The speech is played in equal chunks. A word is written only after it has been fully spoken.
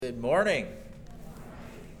Good morning.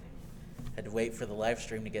 Had to wait for the live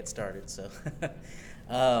stream to get started, so.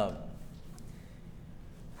 How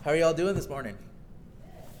are y'all doing this morning?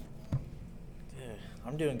 Good.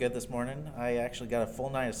 I'm doing good this morning. I actually got a full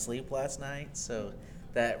night of sleep last night, so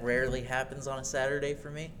that rarely happens on a Saturday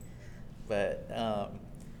for me. But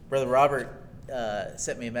Brother Robert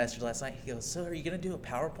sent me a message last night. He goes, "So are you going to do a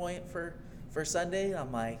PowerPoint for Sunday?" And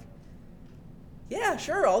I'm like, "Yeah,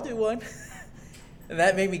 sure, I'll do one." And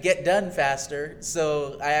that made me get done faster,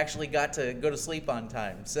 so I actually got to go to sleep on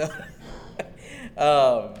time. So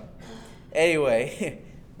anyway,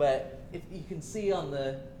 but if you can see on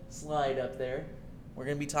the slide up there, we're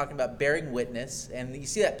going to be talking about bearing witness. And you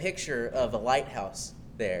see that picture of a lighthouse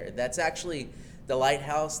there. That's actually the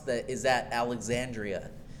lighthouse that is at Alexandria.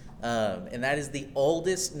 And that is the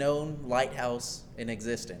oldest known lighthouse in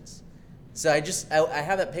existence. So I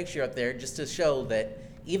have that picture up there just to show that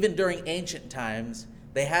even during ancient times,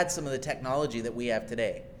 they had some of the technology that we have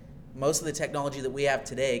today. Most of the technology that we have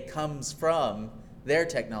today comes from their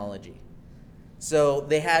technology. So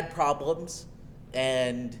they had problems,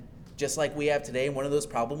 and just like we have today, one of those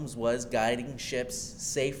problems was guiding ships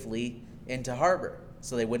safely into harbor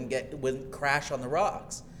so they wouldn't crash on the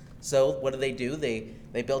rocks. So what do?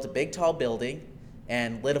 They built a big tall building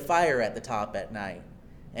and lit a fire at the top at night.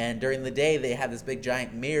 And during the day, they had this big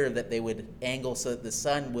giant mirror that they would angle so that the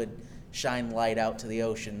sun would shine light out to the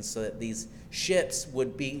ocean so that these ships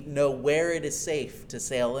would know where it is safe to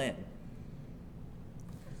sail in.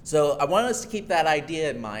 So I want us to keep that idea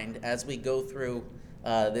in mind as we go through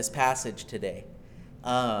this passage today.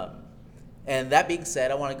 And that being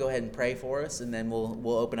said, I want to go ahead and pray for us, and then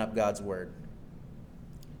we'll open up God's Word.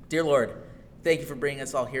 Dear Lord, thank you for bringing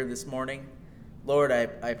us all here this morning. Lord,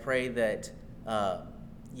 I pray that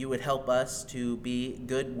you would help us to be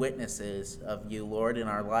good witnesses of you, Lord, in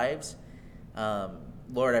our lives.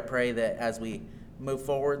 Lord, I pray that as we move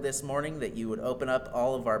forward this morning, that you would open up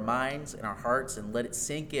all of our minds and our hearts and let it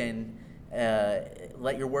sink in,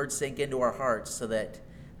 let your word sink into our hearts so that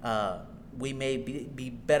we may be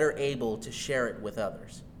better able to share it with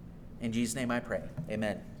others. In Jesus' name I pray.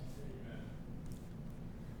 Amen.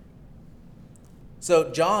 So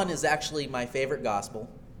John is actually my favorite gospel.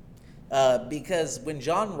 Because when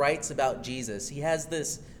John writes about Jesus, he has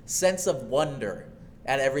this sense of wonder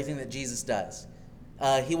at everything that Jesus does.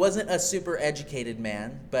 He wasn't a super educated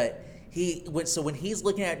man, but when he's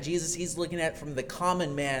looking at Jesus, he's looking at it from the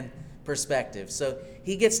common man perspective. So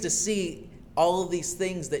he gets to see all of these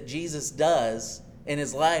things that Jesus does in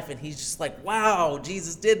his life, and he's just like, wow,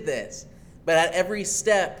 Jesus did this. But at every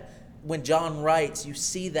step, when John writes, you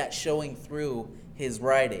see that showing through his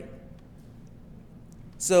writing.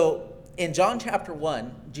 So in John chapter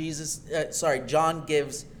 1, John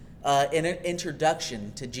gives an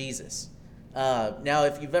introduction to Jesus. Now,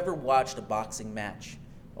 if you've ever watched a boxing match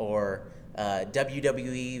or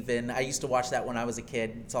WWE even, I used to watch that when I was a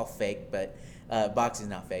kid. It's all fake, but boxing's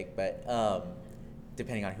not fake, but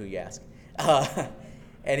depending on who you ask.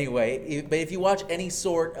 Anyway, but if you watch any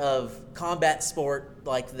sort of combat sport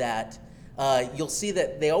like that, you'll see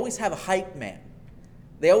that they always have a hype man.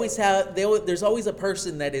 There's always a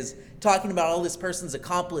person that is talking about all this person's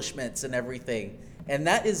accomplishments and everything. And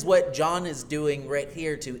that is what John is doing right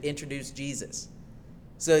here to introduce Jesus.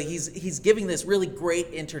 So he's giving this really great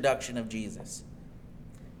introduction of Jesus.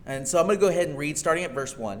 And so I'm going to go ahead and read, starting at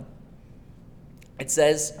verse 1. It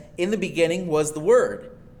says, "In the beginning was the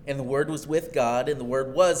Word, and the Word was with God, and the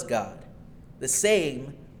Word was God. The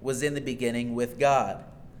same was in the beginning with God.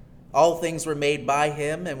 All things were made by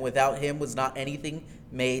him, and without him was not anything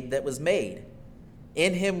made that was made.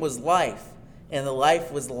 In him was life, and the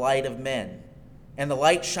life was the light of men. And the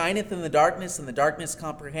light shineth in the darkness, and the darkness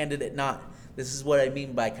comprehended it not." This is what I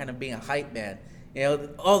mean by kind of being a hype man.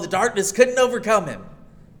 The darkness couldn't overcome him.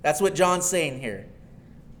 That's what John's saying here.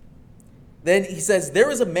 Then he says, "There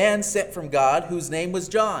was a man sent from God whose name was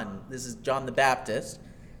John." This is John the Baptist.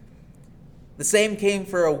 "The same came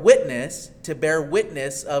for a witness, to bear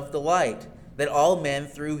witness of the light, that all men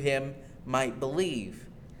through him might believe.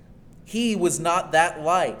 He was not that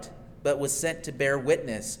light, but was sent to bear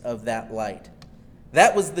witness of that light.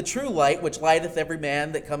 That was the true light, which lighteth every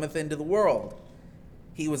man that cometh into the world.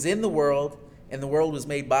 He was in the world, and the world was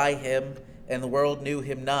made by him, and the world knew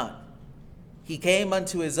him not. He came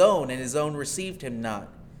unto his own, and his own received him not.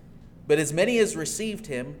 But as many as received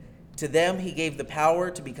him, to them he gave the power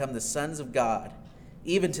to become the sons of God,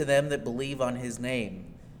 even to them that believe on his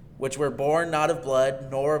name, which were born not of blood,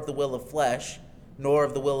 nor of the will of flesh, nor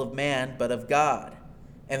of the will of man, but of God.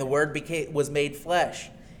 And the Word was made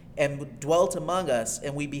flesh, and dwelt among us,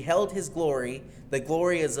 and we beheld his glory. The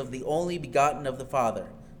glory is of the only begotten of the Father,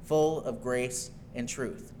 full of grace and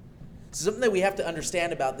truth. So something that we have to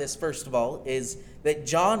understand about this, first of all, is that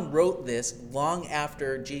John wrote this long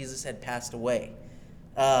after Jesus had passed away.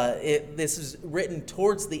 This is written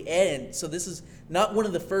towards the end, so this is not one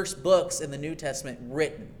of the first books in the New Testament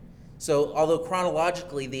written. So although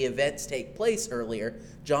chronologically the events take place earlier,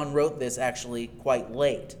 John wrote this actually quite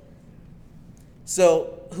late.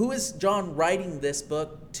 So who is John writing this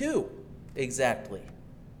book to exactly?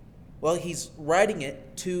 Well, he's writing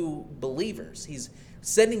it to believers. He's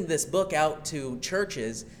sending this book out to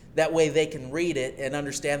churches, that way they can read it and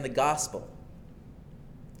understand the gospel.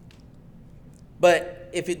 But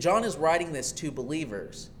if John is writing this to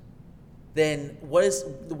believers, then what is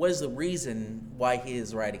the reason why he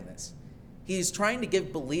is writing this? He's trying to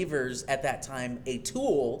give believers at that time a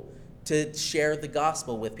tool to share the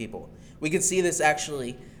gospel with people. We can see this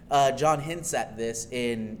actually, John hints at this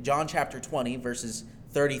in John chapter 20, verses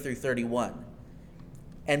 30 through 31.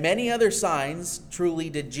 And many other signs truly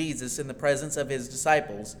did Jesus in the presence of his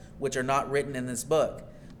disciples, which are not written in this book.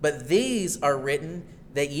 But these are written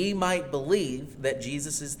that ye might believe that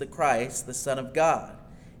Jesus is the Christ, the Son of God,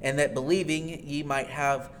 and that believing ye might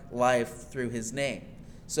have life through his name.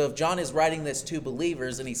 So if John is writing this to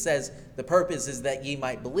believers and he says the purpose is that ye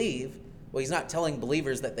might believe, well, he's not telling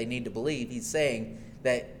believers that they need to believe. He's saying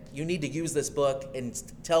that you need to use this book and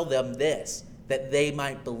tell them this, that they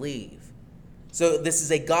might believe. So this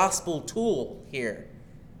is a gospel tool here.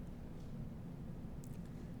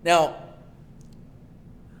 Now,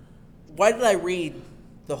 why did I read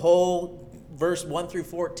the whole verse 1 through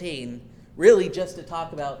 14, really just to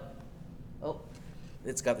talk about,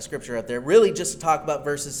 it's got the scripture out there, really just to talk about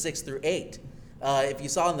verses 6 through 8. If you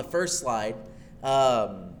saw in the first slide,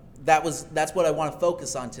 that's what I want to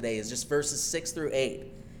focus on today, is just verses 6 through 8.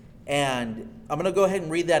 And I'm going to go ahead and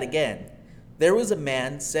read that again. There was a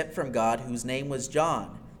man sent from God whose name was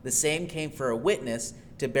John. The same came for a witness,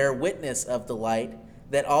 to bear witness of the light,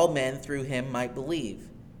 that all men through him might believe.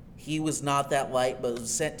 He was not that light, but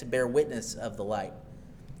was sent to bear witness of the light.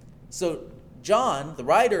 So John, the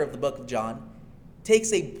writer of the book of John,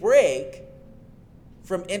 takes a break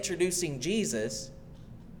from introducing Jesus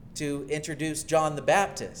to introduce John the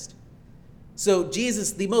Baptist. So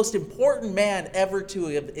Jesus, the most important man ever to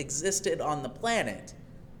have existed on the planet,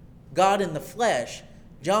 God in the flesh,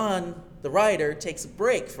 John, the writer, takes a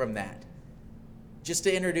break from that just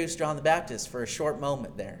to introduce John the Baptist for a short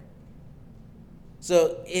moment there.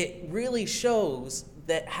 So it really shows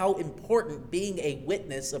that how important being a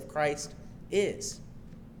witness of Christ is.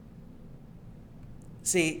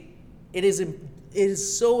 See, it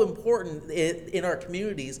is so important in our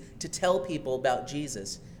communities to tell people about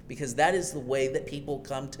Jesus, because that is the way that people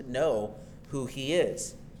come to know who he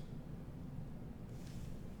is.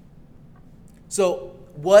 So,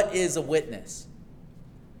 what is a witness?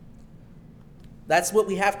 That's what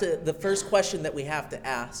we have to, the first question that we have to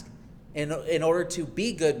ask. In order to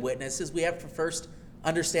be good witnesses, we have to first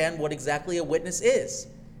understand what exactly a witness is.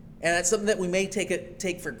 And that's something that we may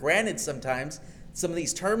take for granted sometimes, some of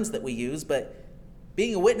these terms that we use, but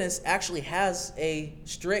being a witness actually has a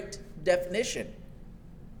strict definition.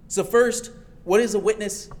 So first, what is a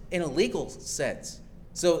witness in a legal sense?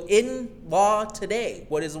 So in law today,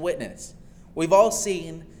 what is a witness? We've all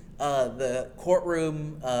seen the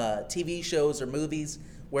courtroom TV shows or movies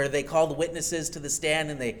where they call the witnesses to the stand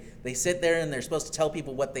and they sit there and they're supposed to tell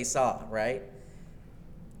people what they saw, right?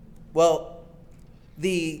 Well,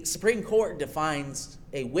 the Supreme Court defines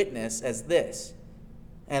a witness as this,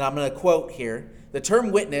 and I'm going to quote here. The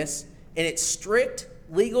term witness, in its strict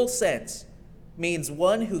legal sense, means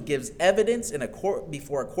one who gives evidence in a court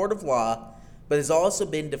before a court of law, but has also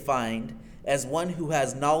been defined as one who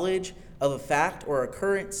has knowledge of a fact or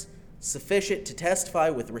occurrence sufficient to testify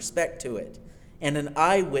with respect to it. And an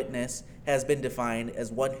eyewitness has been defined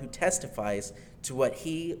as one who testifies to what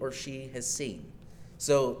he or she has seen.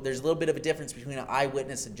 So there's a little bit of a difference between an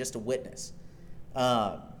eyewitness and just a witness.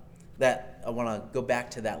 That I want to go back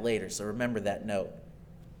to that later, so remember that note.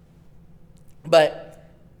 But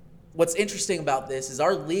what's interesting about this is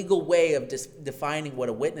our legal way of defining what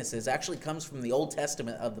a witness is actually comes from the Old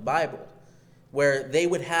Testament of the Bible, where they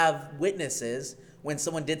would have witnesses when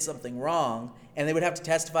someone did something wrong, and they would have to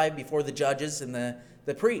testify before the judges and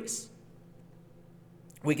the priests.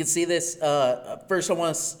 We can see this, first I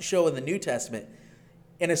want to show in the New Testament,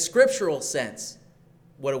 in a scriptural sense,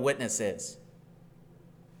 what a witness is.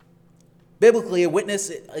 Biblically, a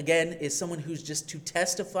witness, again, is someone who's just to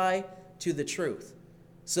testify to the truth.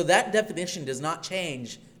 So that definition does not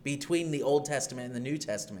change between the Old Testament and the New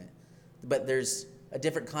Testament, but there's a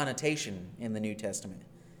different connotation in the New Testament.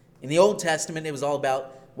 In the Old Testament, it was all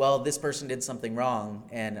about well, this person did something wrong,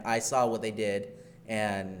 and I saw what they did,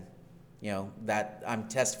 and, that I'm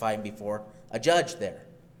testifying before a judge there.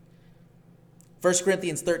 1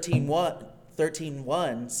 Corinthians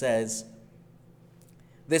 13:1 says,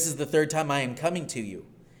 "This is the third time I am coming to you.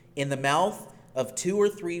 In the mouth of 2 or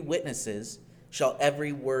 3 witnesses shall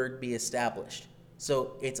every word be established."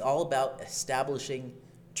 So it's all about establishing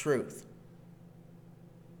truth.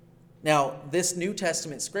 Now, this New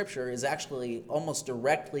Testament scripture is actually almost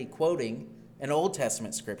directly quoting an Old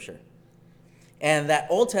Testament scripture. And that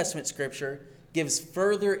Old Testament scripture gives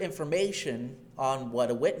further information on what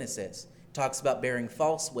a witness is. It talks about bearing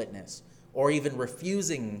false witness or even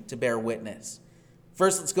refusing to bear witness.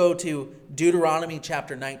 First, let's go to Deuteronomy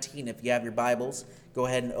chapter 19. If you have your Bibles, go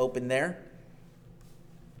ahead and open there.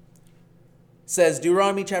 It says,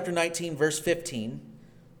 Deuteronomy chapter 19, verse 15,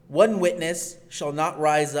 "One witness shall not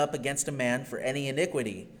rise up against a man for any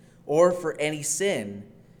iniquity or for any sin.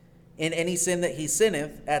 In any sin that he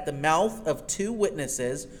sinneth, at the mouth of 2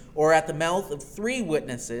 witnesses or at the mouth of 3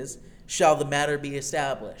 witnesses shall the matter be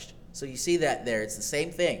established." So you see that there. It's the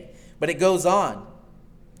same thing. But it goes on.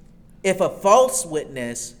 "If a false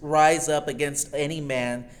witness rise up against any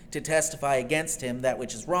man to testify against him that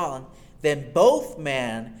which is wrong, then both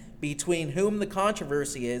men between whom the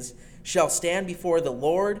controversy is shall stand before the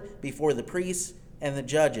Lord, before the priests and the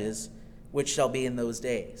judges, which shall be in those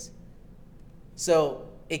days." So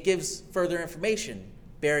it gives further information.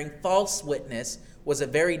 Bearing false witness was a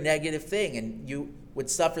very negative thing, and you would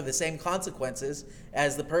suffer the same consequences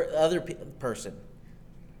as the other person.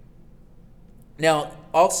 Now,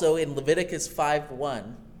 also in Leviticus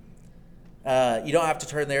 5:1, you don't have to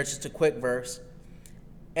turn there, it's just a quick verse.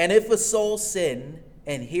 "And if a soul sin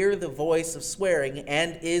and hear the voice of swearing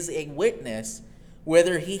and is a witness,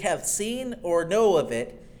 whether he hath seen or know of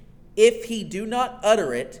it, if he do not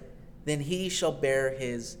utter it, then he shall bear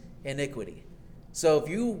his iniquity." So if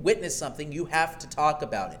you witness something, you have to talk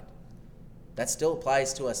about it. That still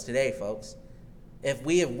applies to us today, folks. If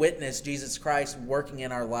we have witnessed Jesus Christ working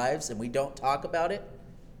in our lives and we don't talk about it,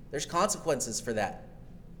 there's consequences for that.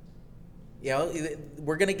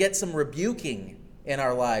 We're going to get some rebuking in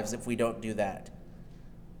our lives if we don't do that.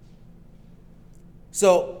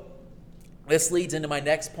 So this leads into my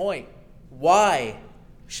next point. Why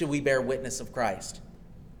should we bear witness of Christ?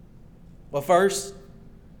 Well, first,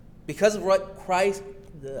 because of what Christ...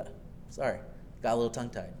 got a little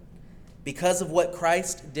tongue-tied. Because of what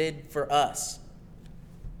Christ did for us.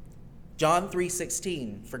 John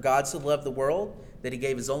 3:16, "For God so loved the world that he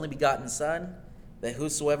gave his only begotten Son, that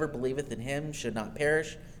whosoever believeth in him should not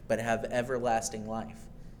perish, but have everlasting life."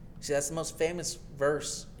 See, that's the most famous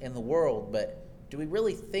verse in the world, but do we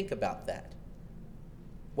really think about that?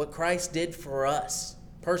 What Christ did for us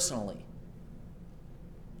personally.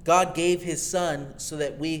 God gave his Son so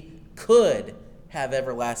that we could have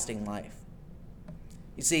everlasting life.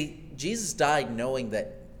 You see, Jesus died knowing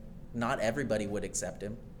that not everybody would accept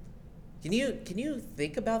him. Can you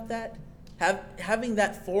think about that? Having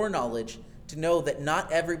that foreknowledge to know that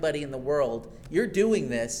not everybody in the world, you're doing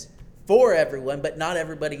this for everyone, but not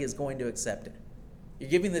everybody is going to accept it. You're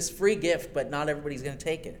giving this free gift, but not everybody's going to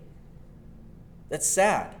take it. That's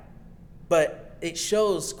sad, but it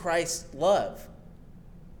shows Christ's love.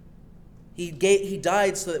 He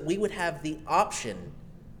died so that we would have the option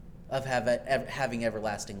of having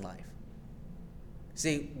everlasting life.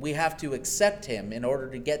 See, we have to accept him in order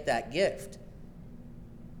to get that gift.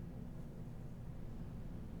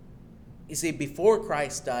 You see, before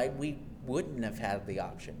Christ died, we wouldn't have had the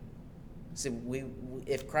option. See,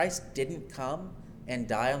 if Christ didn't come and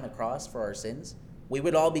die on the cross for our sins, we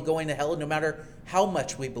would all be going to hell no matter how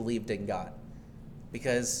much we believed in God,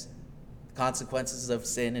 because the consequences of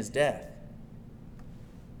sin is death.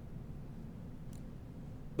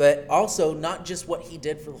 But also, not just what he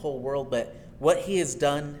did for the whole world, but what he has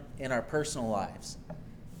done in our personal lives.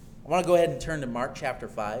 I want to go ahead and turn to Mark chapter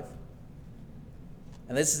 5.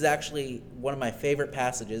 And this is actually one of my favorite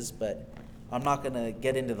passages, but I'm not going to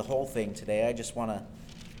get into the whole thing today. I just want to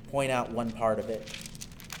point out one part of it.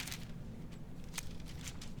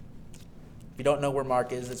 If you don't know where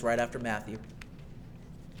Mark is, it's right after Matthew.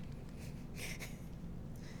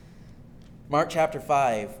 Mark chapter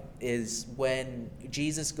 5 is when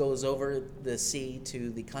Jesus goes over the sea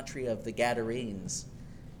to the country of the Gadarenes,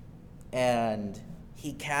 and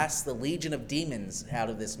he casts the legion of demons out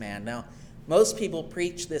of this man. Now, most people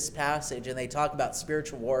preach this passage and they talk about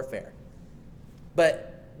spiritual warfare.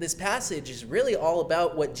 But this passage is really all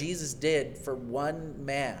about what Jesus did for one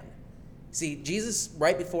man. See, Jesus,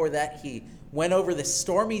 right before that, he went over the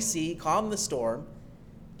stormy sea, calmed the storm,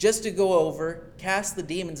 just to go over, cast the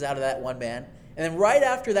demons out of that one man, And then right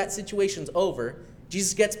after that situation's over,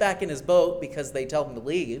 Jesus gets back in his boat because they tell him to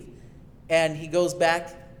leave, and he goes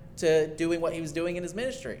back to doing what he was doing in his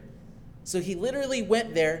ministry. So he literally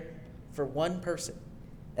went there for one person.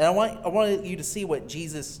 And I want you to see what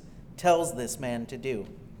Jesus tells this man to do.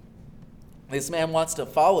 This man wants to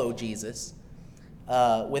follow Jesus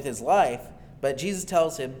with his life, but Jesus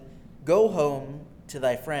tells him, "Go home to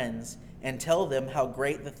thy friends and tell them how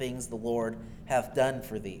great the things the Lord hath done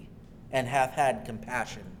for thee, and hath had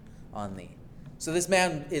compassion on thee." So this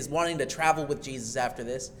man is wanting to travel with Jesus after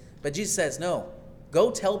this, but Jesus says, "No,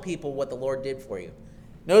 go tell people what the Lord did for you."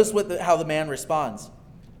 Notice how the man responds.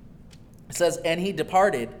 It says, "And he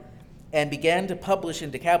departed and began to publish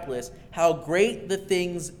in Decapolis how great the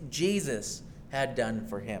things Jesus had done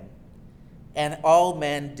for him. And all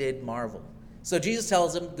men did marvel." So Jesus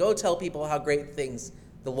tells him, go tell people how great things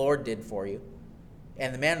the Lord did for you.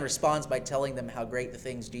 And the man responds by telling them how great the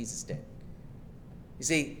things Jesus did. You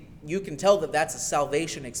see, you can tell that that's a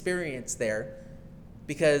salvation experience there,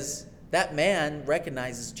 because that man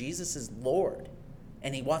recognizes Jesus is Lord,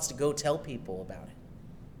 and he wants to go tell people about it.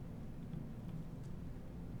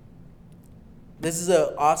 This is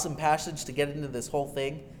an awesome passage to get into this whole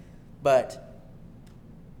thing, but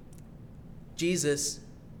Jesus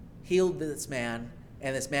healed this man,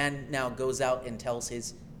 and this man now goes out and tells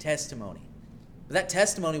his testimony. But that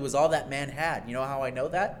testimony was all that man had. You know how I know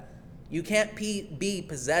that? You can't be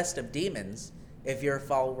possessed of demons if you're a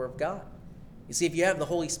follower of God. You see, if you have the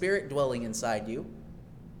Holy Spirit dwelling inside you,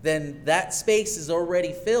 then that space is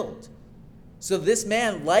already filled. So this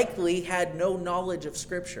man likely had no knowledge of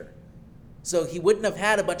Scripture. So he wouldn't have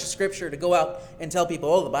had a bunch of Scripture to go out and tell people,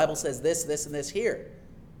 oh, the Bible says this, this, and this here.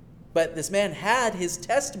 But this man had his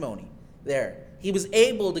testimony there. He was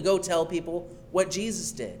able to go tell people what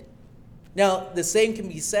Jesus did. Now, the same can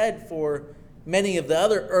be said for many of the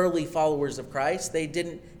other early followers of Christ. They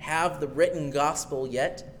didn't have the written gospel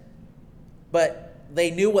yet, but they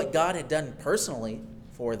knew what God had done personally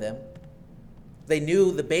for them. They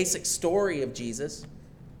knew the basic story of Jesus.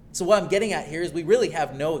 So what I'm getting at here is we really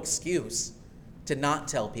have no excuse to not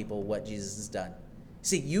tell people what Jesus has done.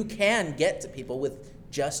 See, you can get to people with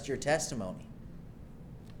just your testimony.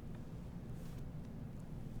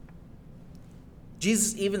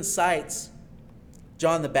 Jesus even cites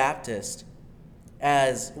John the Baptist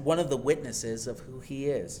as one of the witnesses of who he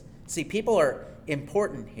is. See, people are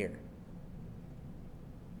important here.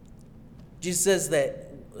 Jesus says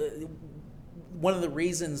that one of the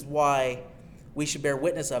reasons why we should bear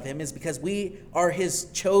witness of him is because we are his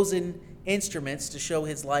chosen instruments to show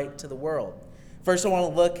his light to the world. First, I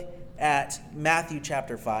want to look at Matthew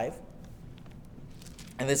chapter 5.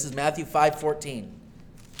 And this is Matthew 5:14.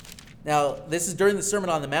 Now, this is during the Sermon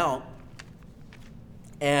on the Mount,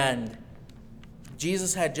 and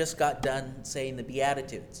Jesus had just got done saying the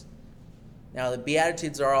Beatitudes. Now, the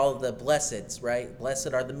Beatitudes are all the blesseds, right?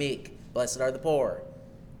 Blessed are the meek, blessed are the poor.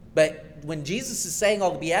 But when Jesus is saying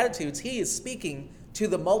all the Beatitudes, he is speaking to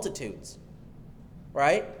the multitudes,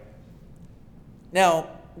 right? Now,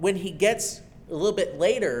 when he gets a little bit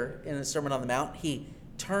later in the Sermon on the Mount, he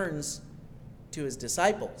turns to his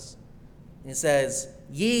disciples. He says,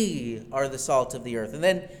 "Ye are the salt of the earth." And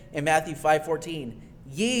then in Matthew 5:14,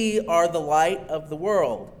 "Ye are the light of the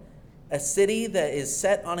world. A city that is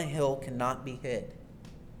set on a hill cannot be hid."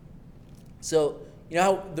 So, you know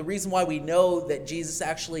how the reason why we know that Jesus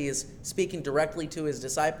actually is speaking directly to his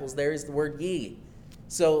disciples, there is the word ye.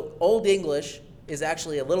 So Old English is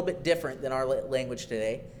actually a little bit different than our language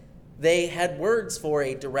today. They had words for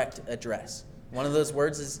a direct address. One of those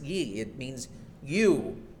words is ye. It means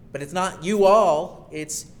you. But it's not you all,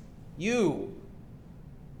 it's you.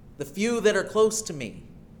 The few that are close to me.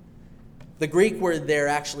 The Greek word there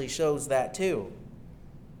actually shows that too.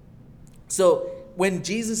 So when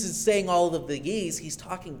Jesus is saying all of the ye's, he's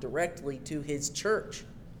talking directly to his church.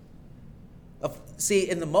 See,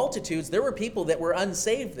 in the multitudes, there were people that were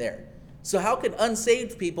unsaved there. So how could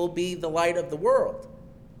unsaved people be the light of the world?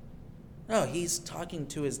 No, he's talking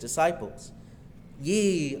to his disciples.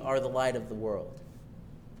 Ye are the light of the world.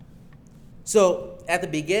 So at the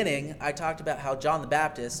beginning, I talked about how John the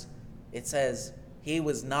Baptist, it says, he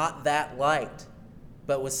was not that light,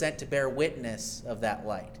 but was sent to bear witness of that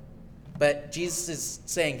light. But Jesus is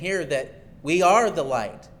saying here that we are the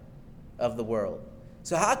light of the world.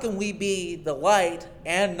 So how can we be the light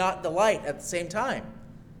and not the light at the same time?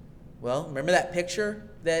 Well, remember that picture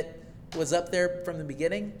that was up there from the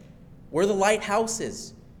beginning? We're the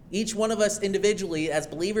lighthouses. Each one of us individually, as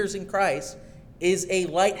believers in Christ, is a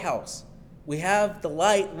lighthouse. We have the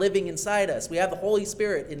light living inside us. We have the Holy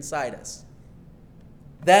Spirit inside us.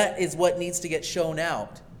 That is what needs to get shown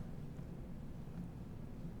out.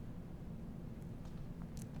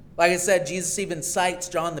 Like I said, Jesus even cites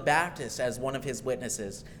John the Baptist as one of his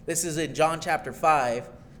witnesses. This is in John chapter 5,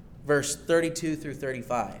 verse 32 through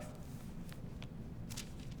 35.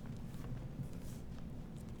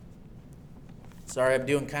 Sorry, I'm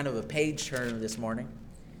doing kind of a page turn this morning.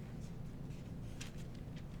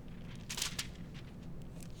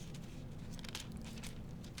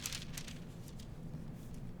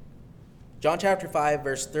 John chapter 5,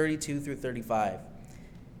 verse 32 through 35.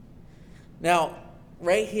 Now,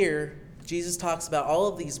 right here, Jesus talks about all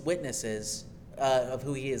of these witnesses of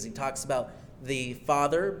who he is. He talks about the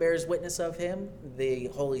Father bears witness of him. The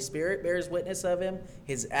Holy Spirit bears witness of him.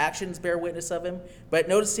 His actions bear witness of him. But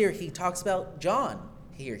notice here, he talks about John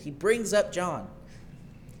here. He brings up John.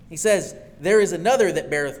 He says, "There is another that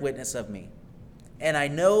beareth witness of me, and I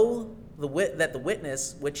know that the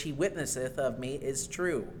witness which he witnesseth of me is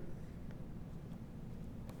true.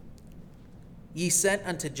 Ye sent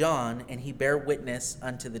unto John, and he bare witness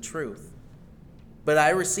unto the truth. But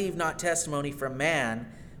I receive not testimony from man,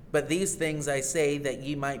 but these things I say that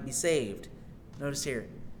ye might be saved." Notice here,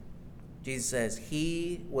 Jesus says,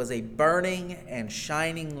 "He was a burning and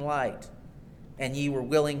shining light, and ye were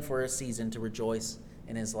willing for a season to rejoice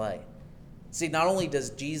in his light." See, not only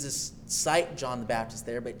does Jesus cite John the Baptist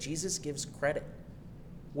there, but Jesus gives credit.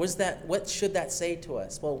 What should that say to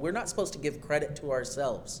us? Well, we're not supposed to give credit to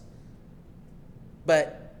ourselves.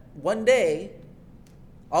 But one day,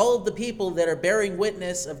 all of the people that are bearing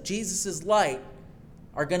witness of Jesus' light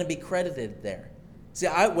are going to be credited there. See,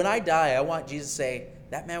 when I die, I want Jesus to say,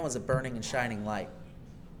 "That man was a burning and shining light."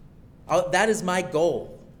 That is my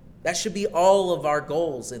goal. That should be all of our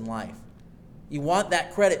goals in life. You want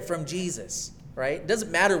that credit from Jesus, right? It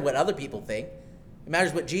doesn't matter what other people think. It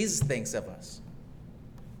matters what Jesus thinks of us.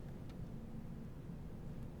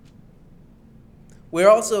 We're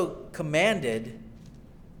also commanded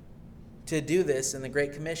to do this in the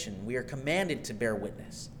Great Commission. We are commanded to bear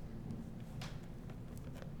witness.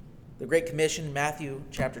 The Great Commission, Matthew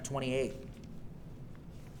chapter 28.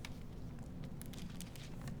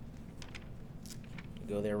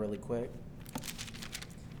 Go there really quick.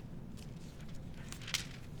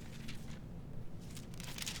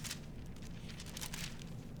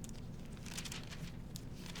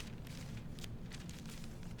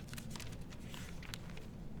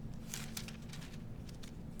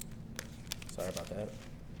 Sorry about that.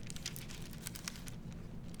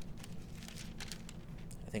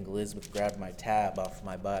 I think Elizabeth grabbed my tab off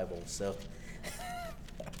my Bible, so.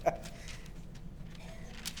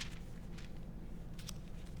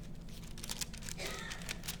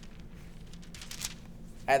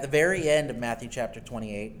 At the very end of Matthew chapter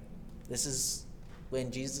 28, this is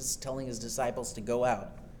when Jesus is telling his disciples to go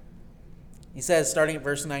out. He says, starting at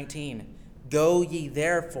verse 19, "Go ye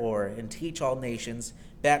therefore and teach all nations,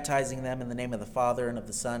 baptizing them in the name of the Father and of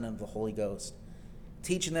the Son and of the Holy Ghost,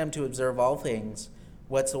 teaching them to observe all things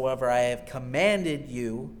whatsoever I have commanded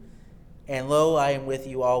you, and lo, I am with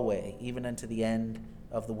you always, even unto the end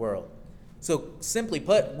of the world." So simply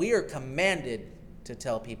put, we are commanded to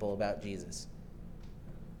tell people about Jesus.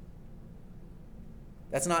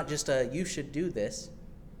 That's not just a, "you should do this."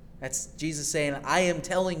 That's Jesus saying, "I am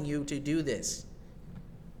telling you to do this."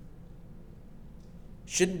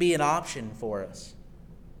 Shouldn't be an option for us.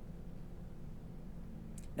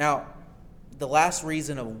 Now, the last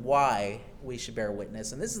reason of why we should bear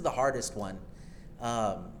witness, and this is the hardest one.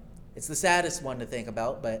 It's the saddest one to think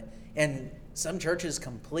about, and some churches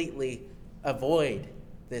completely avoid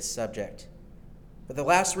this subject. But the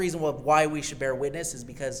last reason of why we should bear witness is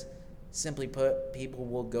because, simply put, people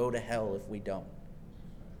will go to hell if we don't.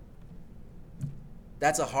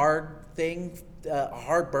 That's a hard thing, a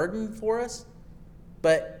hard burden for us.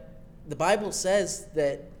 But the Bible says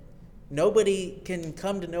that nobody can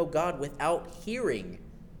come to know God without hearing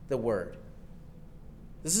the word.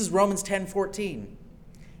 This is Romans 10:14.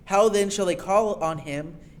 "How then shall they call on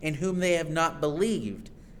him in whom they have not believed?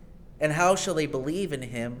 And how shall they believe in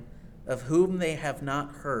him of whom they have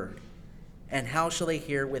not heard? And how shall they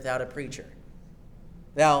hear without a preacher?"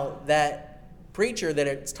 Now, that preacher that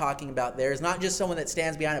it's talking about there is not just someone that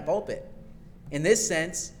stands behind a pulpit. In this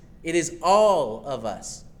sense, it is all of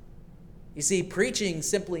us. You see, preaching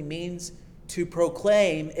simply means to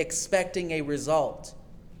proclaim expecting a result.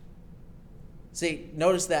 See,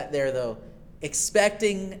 notice that there, though.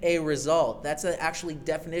 Expecting a result. That's actually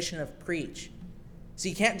definition of preach. So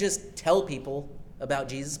you can't just tell people about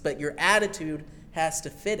Jesus, but your attitude has to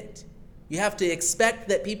fit it. You have to expect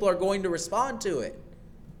that people are going to respond to it.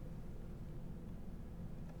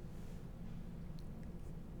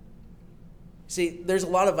 See, there's a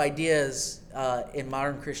lot of ideas in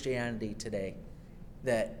modern Christianity today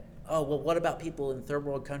that oh, well, what about people in third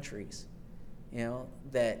world countries,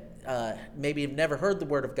 that maybe have never heard the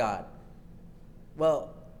word of God?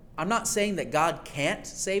 Well, I'm not saying that God can't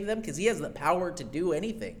save them, because he has the power to do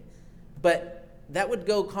anything. But that would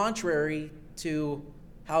go contrary to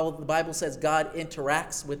how the Bible says God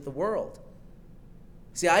interacts with the world.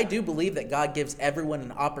 See, I do believe that God gives everyone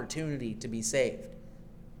an opportunity to be saved.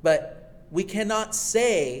 But we cannot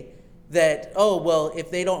say that, oh, well,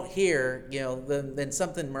 if they don't hear, then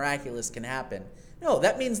something miraculous can happen. No,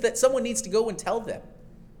 that means that someone needs to go and tell them.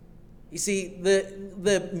 You see,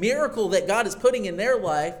 the miracle that God is putting in their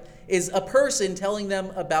life is a person telling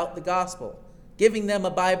them about the gospel, giving them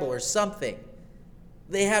a Bible or something.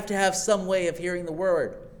 They have to have some way of hearing the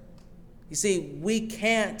word. You see, we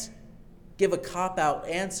can't give a cop-out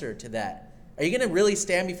answer to that. Are you going to really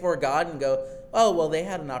stand before God and go, oh, well, they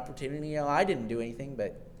had an opportunity. I didn't do anything,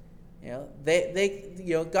 but, God,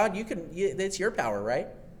 it's your power, right?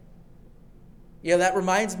 That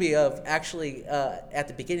reminds me of actually at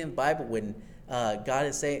the beginning of the Bible when God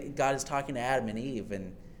is talking to Adam and Eve,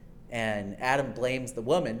 and Adam blames the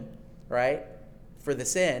woman, right, for the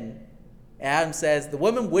sin. Adam says, the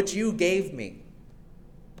woman which you gave me.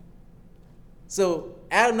 So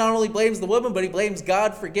Adam not only blames the woman, but he blames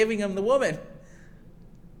God for giving him the woman.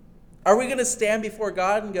 Are we going to stand before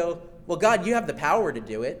God and go, well, God, you have the power to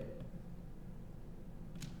do it?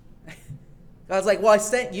 God's like, well, I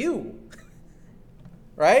sent you.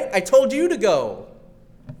 Right? I told you to go.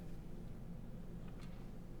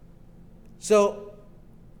 So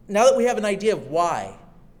now that we have an idea of why,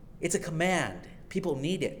 it's a command. People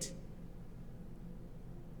need it.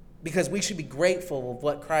 Because we should be grateful of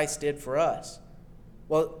what Christ did for us.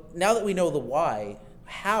 Well, now that we know the why,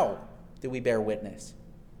 how do we bear witness?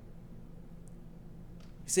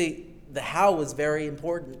 See, the how is very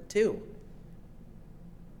important too.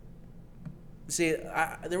 See,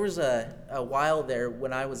 there was a while there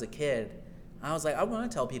when I was a kid, I was like, I want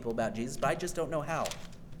to tell people about Jesus, but I just don't know how.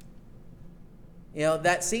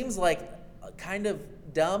 That seems like kind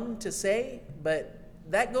of dumb to say, but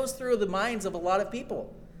that goes through the minds of a lot of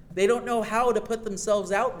people. They don't know how to put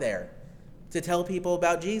themselves out there to tell people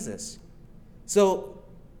about Jesus. So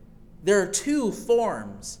there are two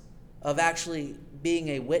forms of actually being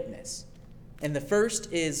a witness. And the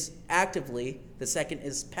first is actively, the second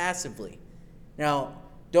is passively. Now,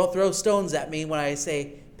 don't throw stones at me when I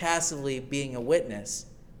say passively being a witness,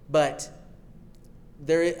 but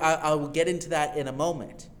I will get into that in a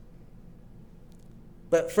moment.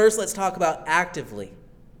 But first, let's talk about actively.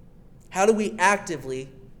 How do we actively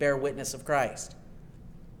bear witness of Christ?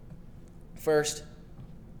 First,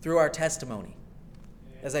 through our testimony.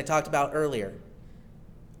 As I talked about earlier,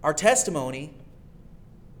 our testimony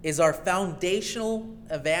is our foundational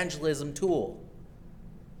evangelism tool.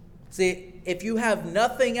 See, if you have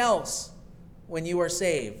nothing else when you are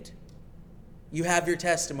saved, you have your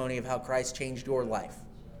testimony of how Christ changed your life.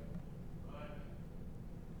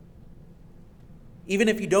 Even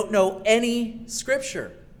if you don't know any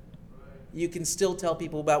scripture, you can still tell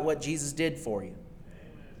people about what Jesus did for you.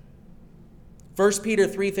 1 Peter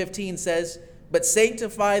 3:15 says, "But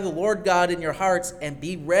sanctify the Lord God in your hearts, and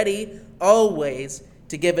be ready always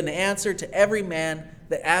to give an answer to every man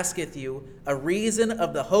that asketh you a reason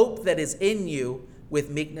of the hope that is in you with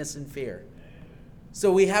meekness and fear."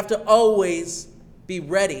 So we have to always be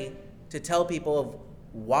ready to tell people of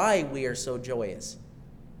why we are so joyous,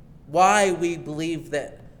 why we believe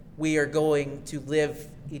that we are going to live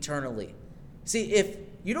eternally. See, if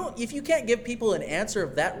you can't give people an answer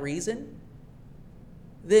of that reason,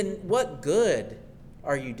 then what good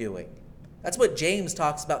are you doing? That's what James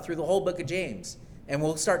talks about through the whole book of James. And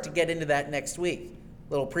we'll start to get into that next week.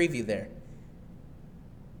 Little preview there.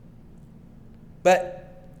 But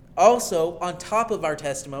also, on top of our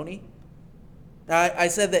testimony, I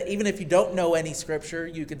said that even if you don't know any scripture,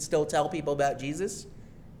 you can still tell people about Jesus.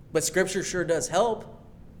 But scripture sure does help.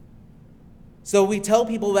 So we tell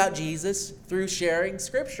people about Jesus through sharing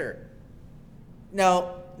scripture.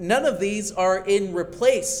 Now, none of these are in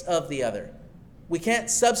replace of the other. We can't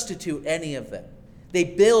substitute any of them. They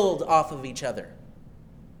build off of each other.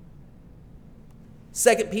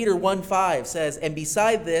 2 Peter 1:5 says, "And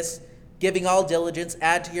beside this, giving all diligence,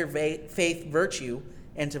 add to your faith virtue,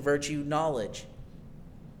 and to virtue knowledge."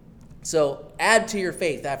 So add to your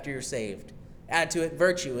faith after you're saved. Add to it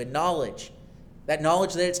virtue and knowledge. That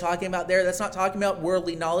knowledge that it's talking about there, that's not talking about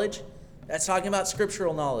worldly knowledge. That's talking about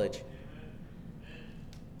scriptural knowledge.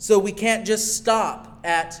 So we can't just stop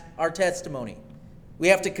at our testimony. We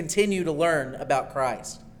have to continue to learn about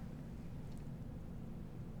Christ.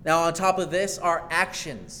 Now, on top of this, our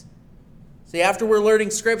actions. See, after we're learning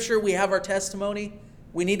scripture, we have our testimony.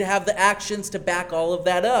 we need to have the actions to back all of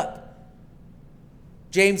that up.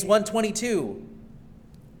 James 1:22,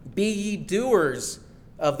 be ye doers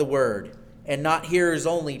of the word, and not hearers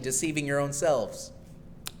only, deceiving your own selves.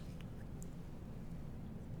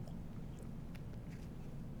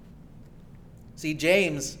 See,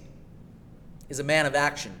 James is a man of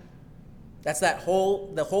action. That's the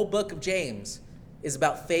whole book of James is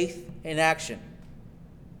about faith and action.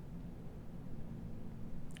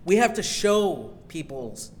 We have to show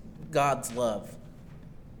people God's love.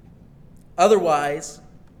 Otherwise,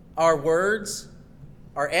 our words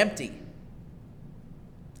are empty.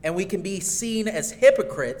 And we can be seen as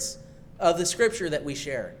hypocrites of the scripture that we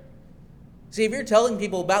share. See, if you're telling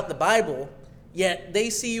people about the Bible, yet they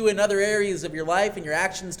see you in other areas of your life and your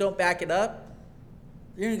actions don't back it up,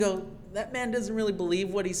 you're going to go, that man doesn't really believe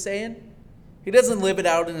what he's saying. He doesn't live it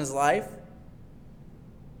out in his life.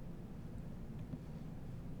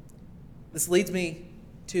 This leads me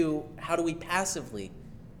to, how do we passively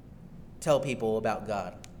tell people about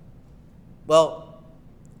God? Well,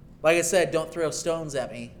 like I said, don't throw stones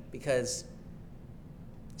at me, because,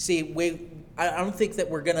 see, I don't think that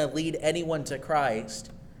we're going to lead anyone to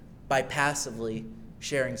Christ by passively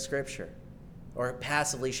sharing Scripture, or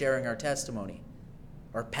passively sharing our testimony,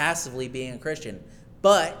 or passively being a Christian.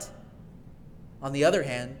 But, on the other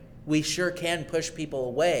hand, we sure can push people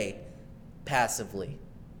away passively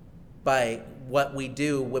by what we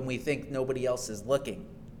do when we think nobody else is looking.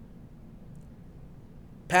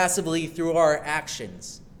 Passively through our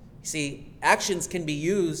actions. See, actions can be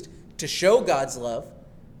used to show God's love,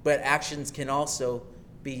 but actions can also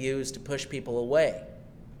be used to push people away.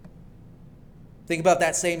 Think about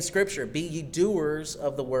that same scripture. Be ye doers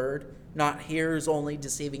of the word, not hearers only,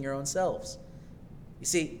 deceiving your own selves. You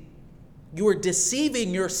see, you are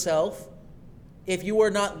deceiving yourself if you are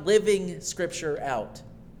not living Scripture out.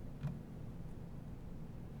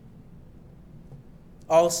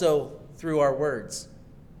 Also, through our words.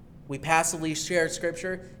 We passively share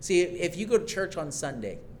Scripture. See, if you go to church on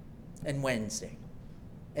Sunday and Wednesday,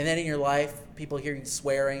 and then in your life, people hear you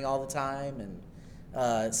swearing all the time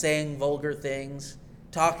and saying vulgar things,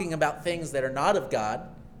 talking about things that are not of God,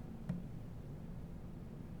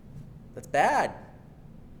 that's bad.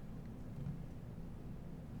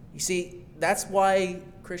 You see, that's why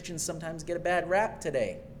Christians sometimes get a bad rap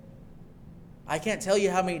today. I can't tell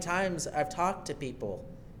you how many times I've talked to people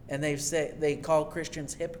and they call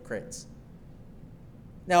Christians hypocrites.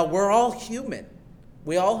 Now, we're all human.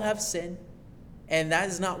 We all have sin. And that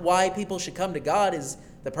is not why people should come to God, as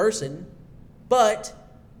the person. But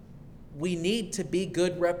we need to be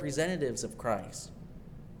good representatives of Christ.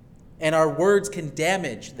 And our words can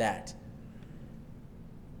damage that.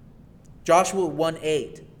 Joshua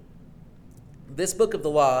 1:8. This book of the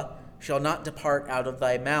law shall not depart out of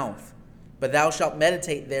thy mouth, but thou shalt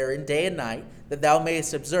meditate therein day and night, that thou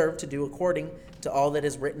mayest observe to do according to all that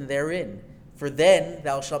is written therein. For then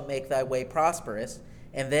thou shalt make thy way prosperous,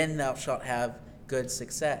 and then thou shalt have good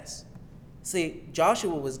success. See,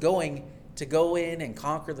 Joshua was going to go in and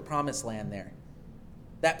conquer the promised land there.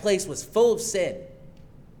 That place was full of sin.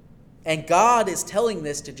 And God is telling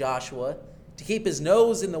this to Joshua to keep his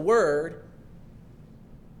nose in the word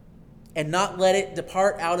and not let it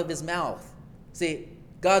depart out of his mouth. See,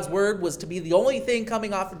 God's word was to be the only thing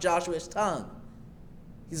coming off of Joshua's tongue.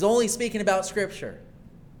 He's only speaking about Scripture.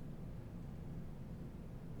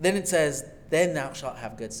 Then it says, then thou shalt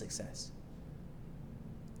have good success.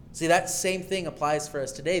 See, that same thing applies for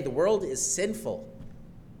us today. The world is sinful,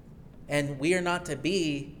 and we are not to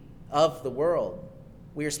be of the world.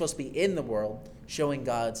 We are supposed to be in the world, showing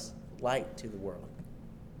God's light to the world.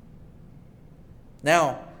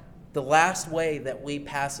 Now, the last way that we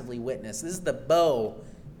passively witness, this is the bow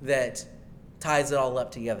that ties it all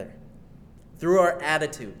up together, through our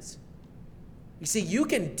attitudes. You see, you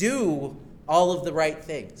can do all of the right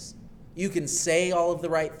things. You can say all of the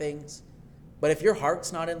right things. But if your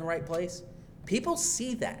heart's not in the right place, people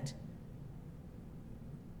see that.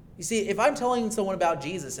 You see, if I'm telling someone about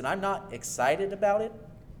Jesus and I'm not excited about it,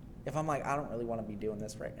 if I'm like, I don't really want to be doing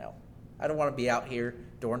this right now. I don't want to be out here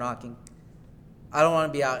door knocking. I don't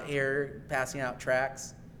want to be out here passing out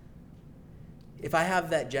tracts. If I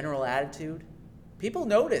have that general attitude, people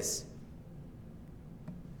notice.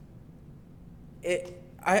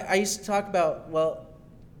 I used to talk about, well,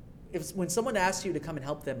 when someone asks you to come and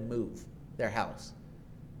help them move their house.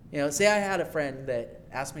 Say I had a friend that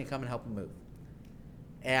asked me to come and help him move.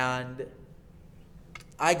 And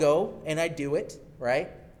I go and I do it, right?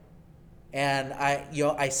 And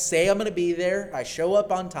I say I'm going to be there. I show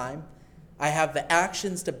up on time. I have the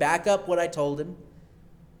actions to back up what I told him.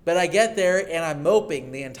 But I get there and I'm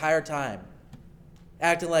moping the entire time.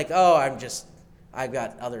 acting like, oh, I've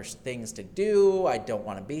got other things to do. I don't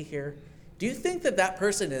want to be here. Do you think that that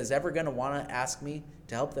person is ever going to want to ask me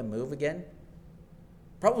to help them move again?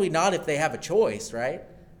 Probably not if they have a choice, right?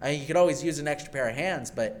 I mean, you could always use an extra pair of hands,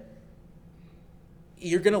 but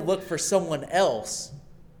you're going to look for someone else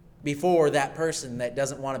before that person that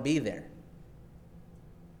doesn't want to be there.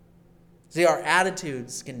 See, our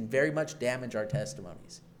attitudes can very much damage our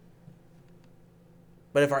testimonies.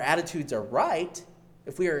 But if our attitudes are right,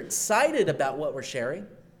 if we are excited about what we're sharing,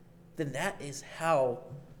 then that is how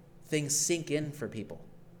things sink in for people.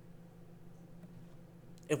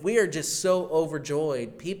 If we are just so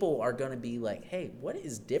overjoyed, people are going to be like, hey, what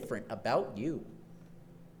is different about you?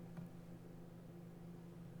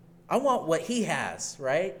 I want what he has,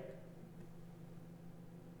 right?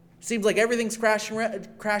 Seems like everything's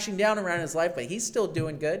crashing down around his life, but he's still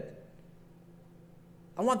doing good.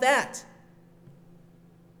 I want that.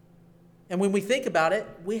 And when we think about it,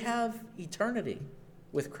 we have eternity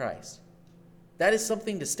with Christ. That is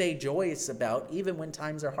something to stay joyous about, even when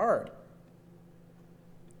times are hard.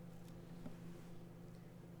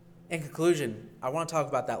 In conclusion, I want to talk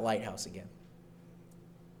about that lighthouse again.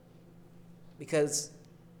 Because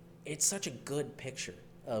it's such a good picture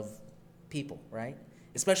of people, right?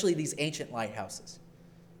 Especially these ancient lighthouses.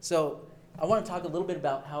 So I want to talk a little bit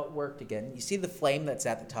about how it worked again. You see the flame that's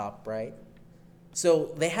at the top, right?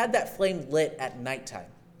 So they had that flame lit at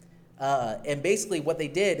nighttime. And basically what they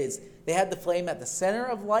did is they had the flame at the center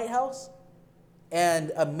of the lighthouse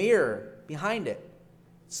and a mirror behind it.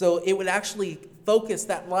 So it would actually focus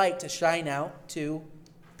that light to shine out to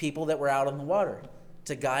people that were out on the water,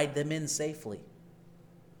 to guide them in safely.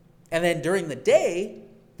 And then during the day,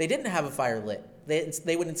 they didn't have a fire lit.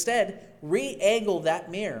 They would instead re-angle that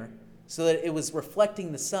mirror so that it was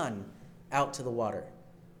reflecting the sun out to the water.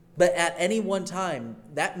 But at any one time,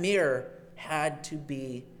 that mirror had to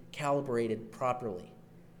be calibrated properly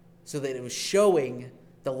so that it was showing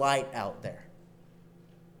the light out there.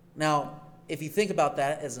 Now, if you think about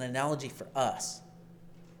that as an analogy for us,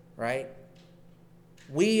 right?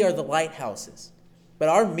 We are the lighthouses, but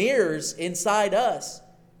our mirrors inside us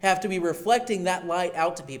have to be reflecting that light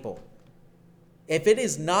out to people. If it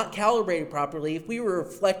is not calibrated properly, if we were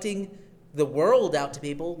reflecting the world out to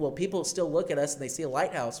people, well, people still look at us and they see a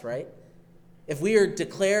lighthouse, right? If we are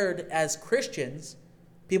declared as Christians,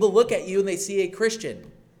 people look at you and they see a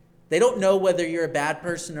Christian. They don't know whether you're a bad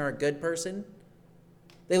person or a good person.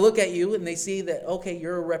 They look at you and they see that, okay,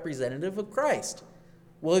 you're a representative of Christ.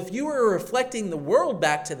 Well, if you were reflecting the world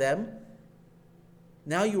back to them,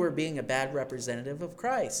 now you are being a bad representative of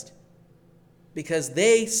Christ because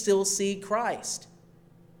they still see Christ.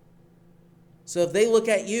 So if they look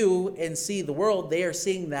at you and see the world, they are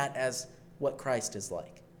seeing that as what Christ is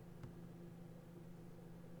like.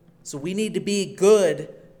 So we need to be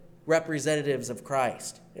good representatives of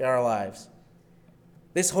Christ in our lives.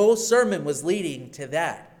 This whole sermon was leading to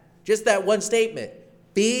that. Just that one statement.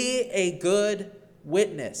 Be a good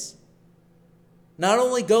witness. Not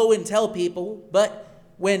only go and tell people, but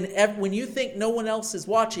when you think no one else is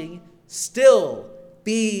watching, still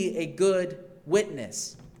be a good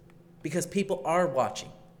witness. Because people are watching.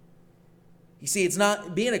 You see,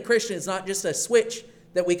 being a Christian is not just a switch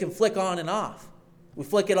that we can flick on and off. We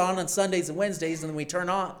flick it on Sundays and Wednesdays, and then we turn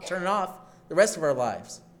it off the rest of our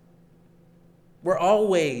lives. We're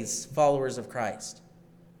always followers of Christ.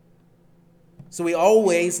 So we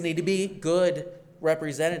always need to be good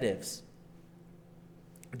representatives.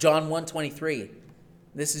 John 1:23.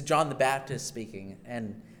 This is John the Baptist speaking,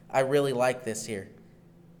 and I really like this here.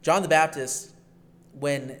 John the Baptist,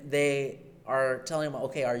 when they are telling him,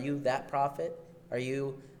 okay, are you that prophet? Are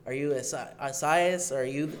you Esaias? Are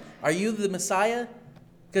you the Messiah?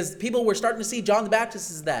 Because people were starting to see John the Baptist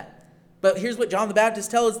as that. But here's what John the Baptist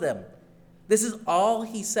tells them. This is all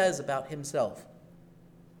he says about himself.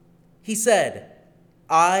 He said,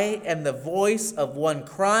 I am the voice of one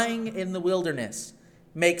crying in the wilderness.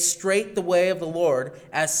 Make straight the way of the Lord,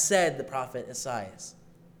 as said the prophet Esaias.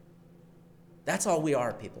 That's all we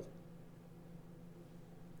are, people.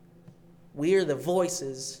 We are the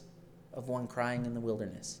voices of one crying in the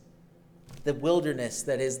wilderness. The wilderness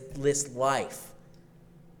that is this life.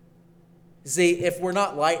 See, if we're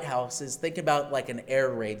not lighthouses, think about like an air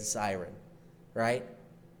raid siren, right?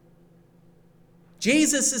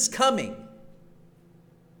 Jesus is coming.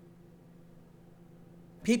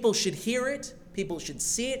 People should hear it. People should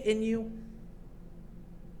see it in you.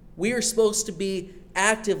 We are supposed to be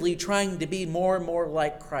actively trying to be more and more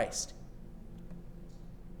like Christ.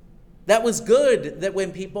 That was good that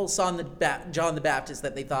when people saw John the Baptist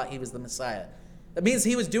that they thought he was the Messiah. That means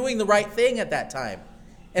he was doing the right thing at that time.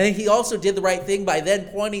 And he also did the right thing by then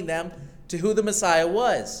pointing them to who the Messiah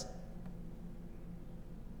was.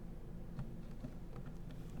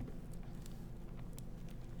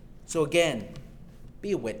 So again,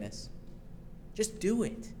 be a witness. Just do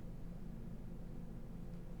it.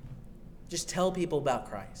 Just tell people about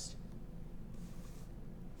Christ.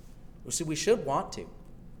 So we should want to. I'm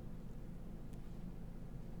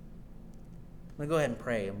going to go ahead and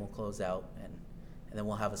pray, and we'll close out, and then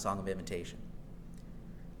we'll have a song of invitation.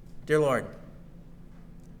 Dear Lord,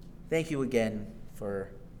 thank you again for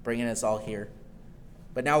bringing us all here.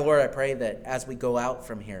 But now, Lord, I pray that as we go out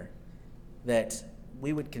from here, that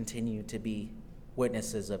we would continue to be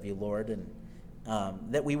witnesses of you, Lord, and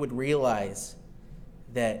that we would realize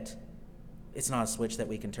that it's not a switch that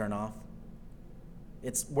we can turn off.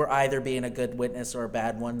 We're either being a good witness or a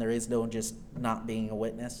bad one. There is no just not being a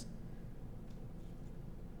witness.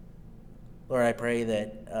 Lord, I pray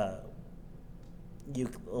that you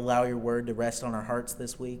allow your word to rest on our hearts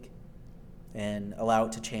this week and allow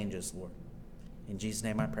it to change us, Lord. In Jesus'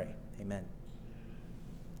 name I pray. Amen.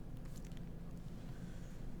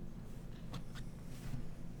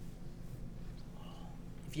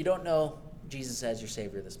 If you don't know Jesus as your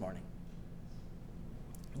Savior this morning,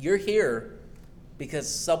 you're here because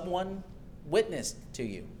someone witnessed to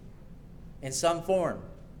you in some form.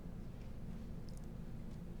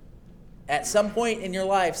 At some point in your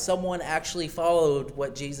life, someone actually followed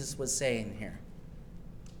what Jesus was saying here.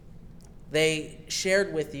 They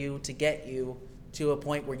shared with you to get you to a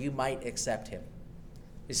point where you might accept him.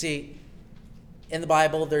 You see, in the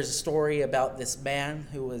Bible, there's a story about this man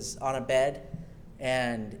who was on a bed,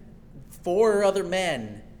 and 4 other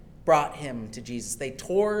men brought him to Jesus. They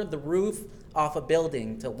tore the roof off a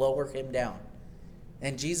building to lower him down.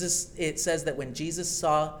 And Jesus, it says that when Jesus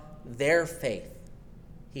saw their faith,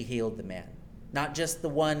 he healed the man. Not just the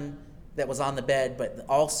one that was on the bed, but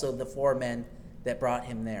also the 4 men that brought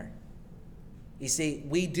him there. You see,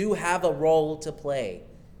 we do have a role to play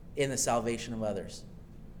in the salvation of others.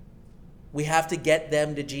 We have to get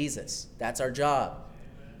them to Jesus. That's our job.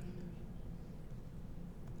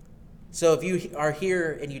 So if you are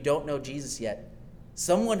here and you don't know Jesus yet,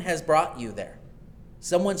 someone has brought you there.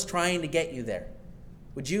 Someone's trying to get you there.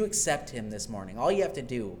 Would you accept him this morning? All you have to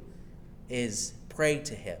do is pray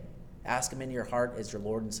to him. Ask him in your heart as your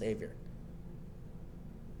Lord and Savior.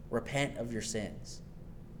 Repent of your sins.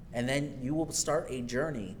 And then you will start a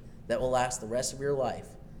journey that will last the rest of your life,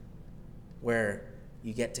 where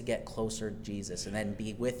you get to get closer to Jesus and then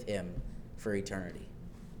be with him for eternity.